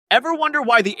Ever wonder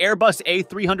why the Airbus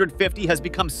A350 has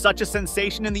become such a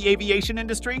sensation in the aviation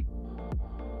industry?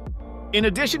 In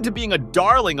addition to being a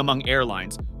darling among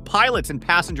airlines, pilots and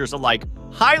passengers alike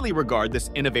highly regard this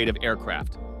innovative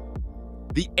aircraft.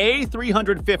 The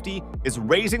A350 is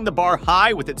raising the bar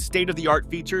high with its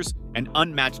state-of-the-art features and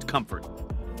unmatched comfort.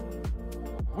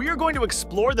 We are going to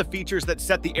explore the features that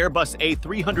set the Airbus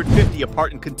A350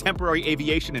 apart in contemporary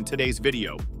aviation in today's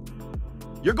video.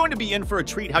 You're going to be in for a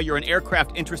treat how you're an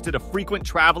aircraft interested, a frequent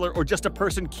traveler, or just a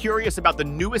person curious about the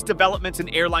newest developments in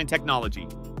airline technology.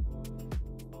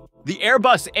 The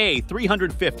Airbus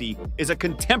A350 is a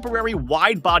contemporary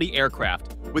wide-body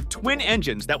aircraft with twin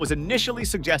engines that was initially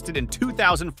suggested in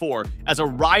 2004 as a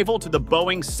rival to the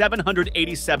Boeing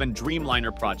 787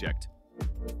 Dreamliner project.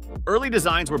 Early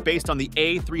designs were based on the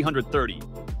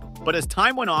A330, but as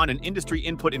time went on and industry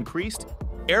input increased,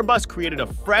 Airbus created a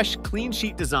fresh, clean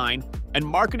sheet design and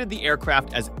marketed the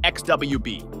aircraft as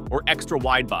XWB, or Extra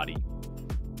Wide Body.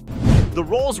 The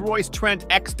Rolls-Royce Trent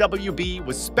XWB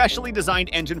was specially designed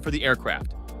engine for the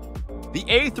aircraft. The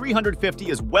A350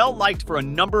 is well-liked for a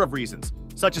number of reasons,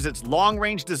 such as its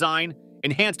long-range design,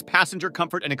 enhanced passenger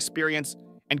comfort and experience,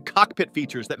 and cockpit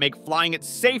features that make flying it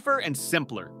safer and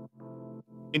simpler.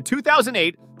 In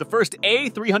 2008, the first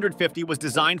A350 was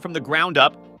designed from the ground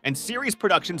up, and series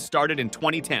production started in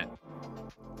 2010.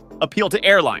 Appeal to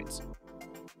airlines.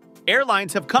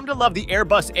 Airlines have come to love the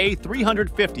Airbus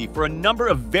A350 for a number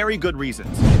of very good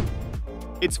reasons.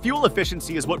 Its fuel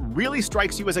efficiency is what really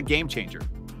strikes you as a game changer.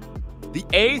 The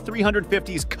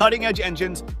A350's cutting-edge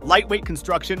engines, lightweight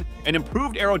construction, and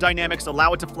improved aerodynamics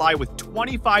allow it to fly with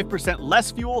 25%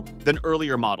 less fuel than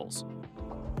earlier models.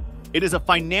 It is a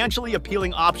financially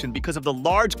appealing option because of the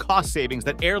large cost savings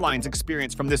that airlines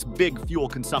experience from this big fuel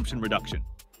consumption reduction.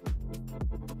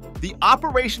 The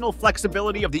operational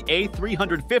flexibility of the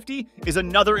A350 is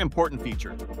another important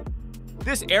feature.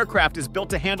 This aircraft is built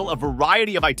to handle a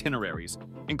variety of itineraries,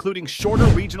 including shorter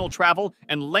regional travel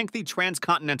and lengthy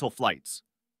transcontinental flights.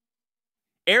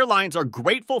 Airlines are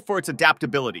grateful for its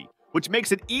adaptability, which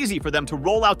makes it easy for them to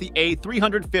roll out the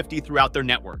A350 throughout their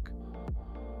network.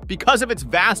 Because of its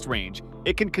vast range,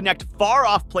 it can connect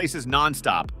far-off places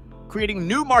nonstop, creating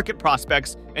new market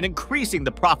prospects and increasing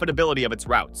the profitability of its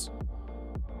routes.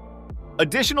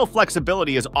 Additional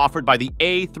flexibility is offered by the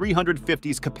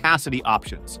A350's capacity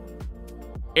options.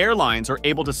 Airlines are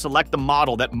able to select the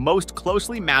model that most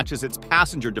closely matches its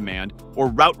passenger demand or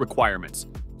route requirements,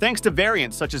 thanks to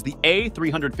variants such as the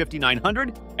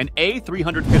A350-900 and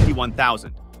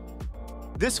A350-1000.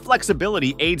 This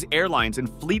flexibility aids airlines in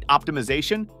fleet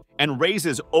optimization and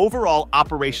raises overall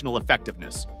operational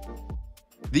effectiveness.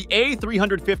 The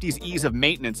A350's ease of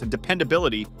maintenance and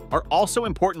dependability are also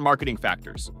important marketing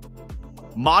factors.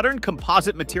 Modern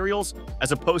composite materials,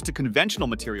 as opposed to conventional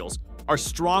materials, are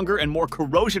stronger and more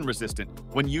corrosion-resistant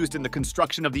when used in the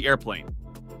construction of the airplane.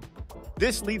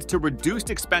 This leads to reduced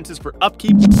expenses for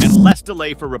upkeep and less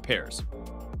delay for repairs.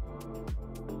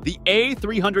 The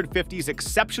A350's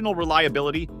exceptional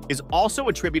reliability is also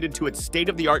attributed to its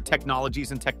state-of-the-art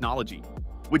technologies and technology,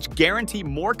 which guarantee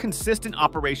more consistent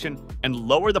operation and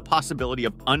lower the possibility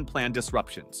of unplanned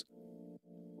disruptions.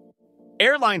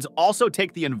 Airlines also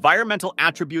take the environmental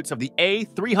attributes of the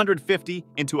A350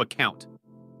 into account.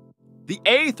 The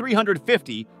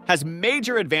A350 has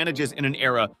major advantages in an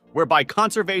era whereby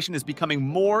conservation is becoming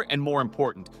more and more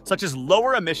important, such as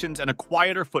lower emissions and a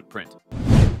quieter footprint.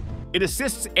 It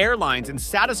assists airlines in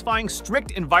satisfying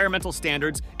strict environmental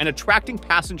standards and attracting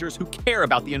passengers who care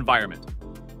about the environment.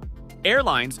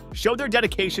 Airlines show their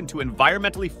dedication to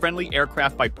environmentally friendly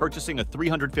aircraft by purchasing a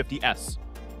 350S.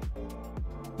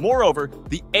 Moreover,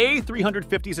 the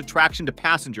A350's attraction to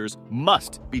passengers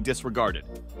must be disregarded.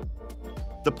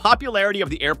 The popularity of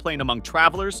the airplane among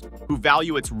travelers who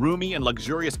value its roomy and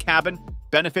luxurious cabin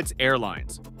benefits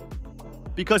airlines.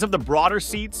 Because of the broader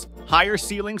seats, higher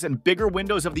ceilings, and bigger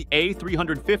windows of the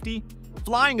A350,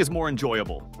 flying is more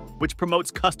enjoyable, which promotes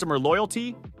customer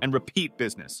loyalty and repeat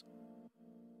business.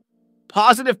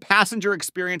 Positive passenger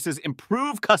experiences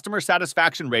improve customer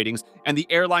satisfaction ratings and the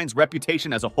airline's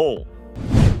reputation as a whole.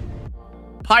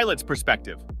 Pilot's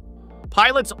perspective.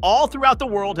 Pilots all throughout the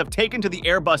world have taken to the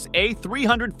Airbus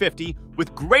A350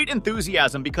 with great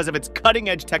enthusiasm because of its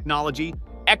cutting-edge technology,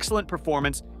 excellent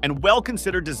performance, and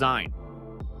well-considered design.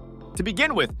 To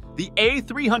begin with, the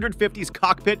A350's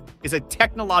cockpit is a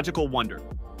technological wonder.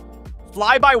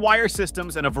 Fly-by-wire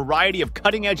systems and a variety of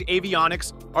cutting-edge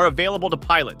avionics are available to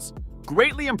pilots,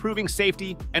 greatly improving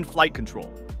safety and flight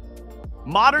control.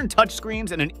 Modern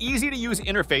touchscreens and an easy-to-use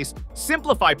interface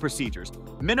simplify procedures,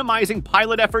 minimizing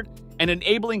pilot effort and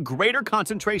enabling greater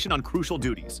concentration on crucial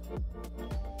duties.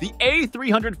 The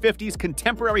A350's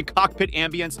contemporary cockpit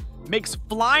ambience makes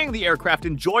flying the aircraft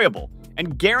enjoyable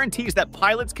and guarantees that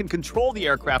pilots can control the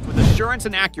aircraft with assurance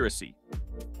and accuracy.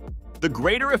 The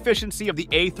greater efficiency of the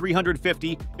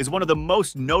A350 is one of the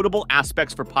most notable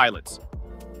aspects for pilots.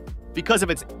 Because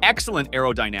of its excellent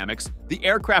aerodynamics, the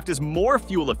aircraft is more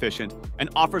fuel efficient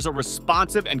and offers a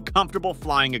responsive and comfortable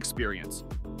flying experience.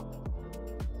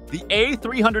 The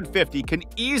A350 can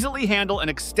easily handle an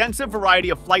extensive variety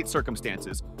of flight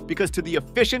circumstances because to the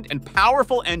efficient and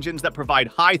powerful engines that provide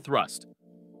high thrust.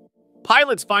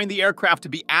 Pilots find the aircraft to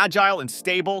be agile and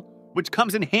stable, which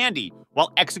comes in handy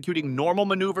while executing normal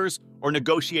maneuvers or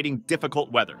negotiating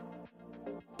difficult weather.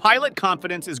 Pilot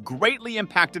confidence is greatly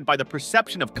impacted by the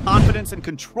perception of confidence and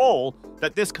control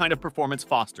that this kind of performance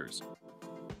fosters.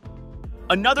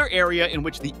 Another area in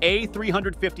which the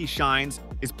A350 shines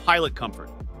is pilot comfort.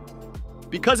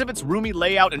 Because of its roomy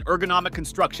layout and ergonomic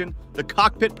construction, the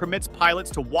cockpit permits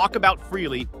pilots to walk about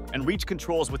freely and reach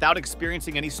controls without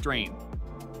experiencing any strain.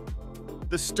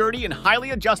 The sturdy and highly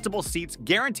adjustable seats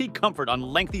guarantee comfort on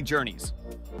lengthy journeys.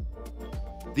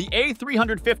 The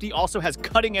A350 also has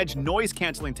cutting-edge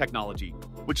noise-canceling technology,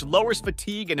 which lowers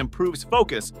fatigue and improves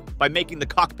focus by making the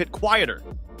cockpit quieter.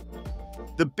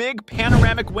 The big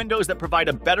panoramic windows that provide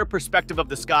a better perspective of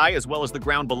the sky as well as the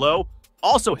ground below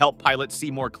also help pilots see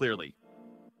more clearly.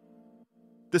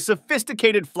 The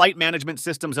sophisticated flight management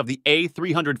systems of the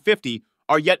A350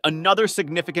 are yet another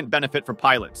significant benefit for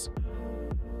pilots.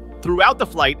 Throughout the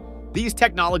flight, these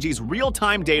technologies'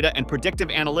 real-time data and predictive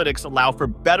analytics allow for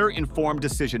better informed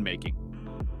decision-making.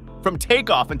 From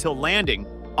takeoff until landing,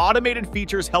 automated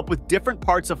features help with different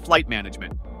parts of flight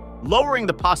management, lowering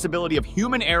the possibility of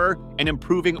human error and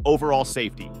improving overall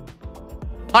safety.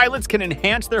 Pilots can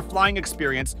enhance their flying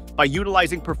experience by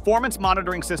utilizing performance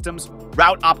monitoring systems,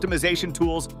 route optimization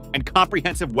tools, and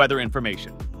comprehensive weather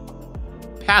information.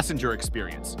 Passenger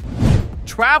experience.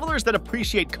 Travelers that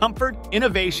appreciate comfort,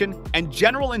 innovation, and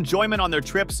general enjoyment on their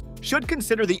trips should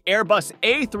consider the Airbus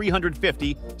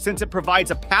A350 since it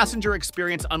provides a passenger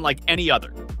experience unlike any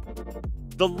other.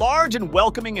 The large and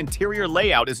welcoming interior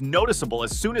layout is noticeable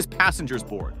as soon as passengers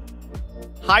board.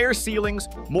 Higher ceilings,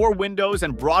 more windows,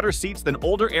 and broader seats than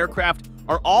older aircraft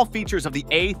are all features of the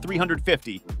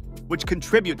A350, which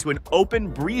contribute to an open,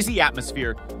 breezy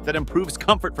atmosphere that improves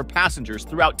comfort for passengers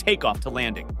throughout takeoff to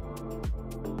landing.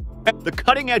 The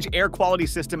cutting-edge air quality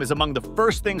system is among the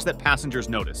first things that passengers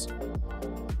notice.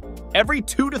 Every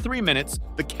 2 to 3 minutes,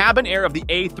 the cabin air of the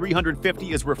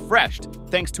A350 is refreshed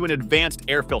thanks to an advanced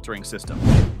air filtering system.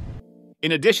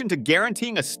 In addition to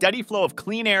guaranteeing a steady flow of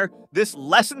clean air, this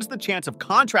lessens the chance of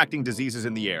contracting diseases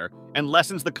in the air and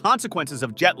lessens the consequences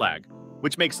of jet lag,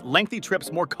 which makes lengthy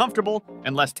trips more comfortable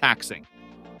and less taxing.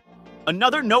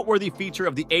 Another noteworthy feature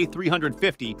of the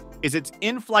A350 is its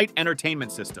in-flight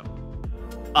entertainment system.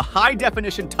 A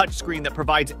high-definition touchscreen that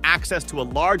provides access to a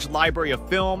large library of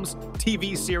films,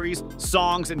 TV series,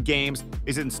 songs, and games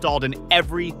is installed in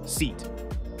every seat.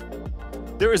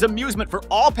 There is amusement for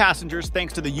all passengers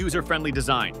thanks to the user-friendly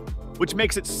design, which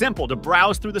makes it simple to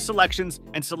browse through the selections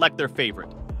and select their favorite.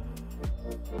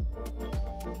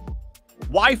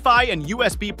 Wi-Fi and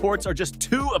USB ports are just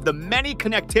two of the many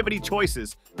connectivity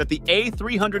choices that the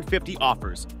A350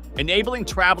 offers, enabling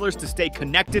travelers to stay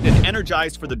connected and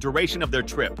energized for the duration of their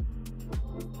trip.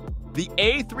 The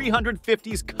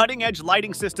A350's cutting-edge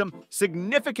lighting system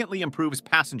significantly improves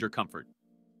passenger comfort.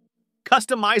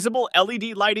 Customizable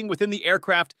LED lighting within the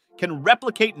aircraft can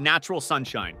replicate natural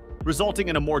sunshine, resulting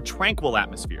in a more tranquil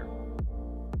atmosphere.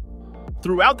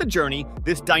 Throughout the journey,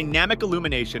 this dynamic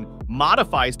illumination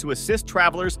modifies to assist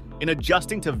travelers in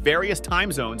adjusting to various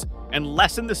time zones and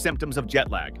lessen the symptoms of jet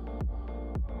lag.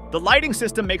 The lighting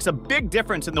system makes a big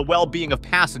difference in the well-being of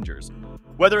passengers,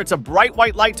 whether it's a bright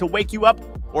white light to wake you up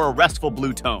or a restful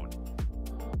blue tone.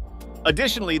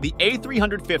 Additionally, the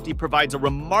A350 provides a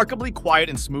remarkably quiet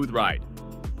and smooth ride.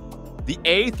 The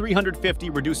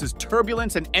A350 reduces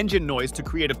turbulence and engine noise to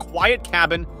create a quiet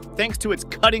cabin thanks to its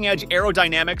cutting-edge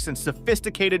aerodynamics and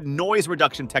sophisticated noise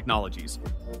reduction technologies.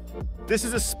 This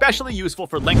is especially useful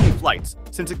for lengthy flights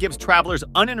since it gives travelers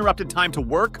uninterrupted time to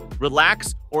work,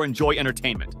 relax, or enjoy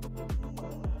entertainment.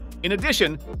 In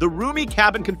addition, the roomy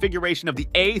cabin configuration of the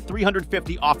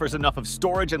A350 offers enough of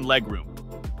storage and legroom.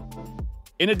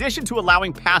 In addition to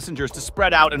allowing passengers to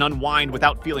spread out and unwind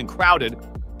without feeling crowded,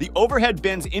 the overhead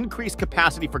bin's increased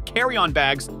capacity for carry-on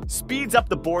bags speeds up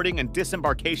the boarding and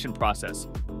disembarkation process.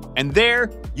 And there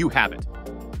you have it.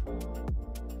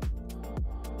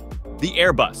 The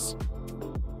Airbus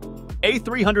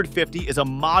A350 is a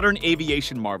modern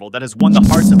aviation marvel that has won the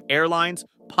hearts of airlines,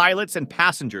 pilots, and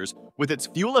passengers with its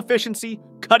fuel efficiency,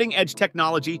 cutting-edge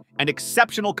technology, and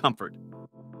exceptional comfort.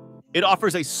 It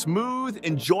offers a smooth,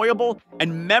 enjoyable,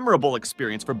 and memorable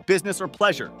experience for business or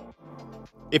pleasure.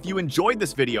 If you enjoyed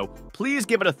this video, please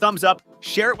give it a thumbs up,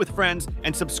 share it with friends,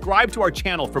 and subscribe to our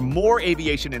channel for more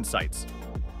aviation insights.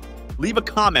 Leave a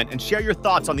comment and share your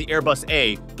thoughts on the Airbus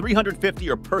A350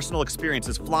 or personal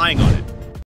experiences flying on it.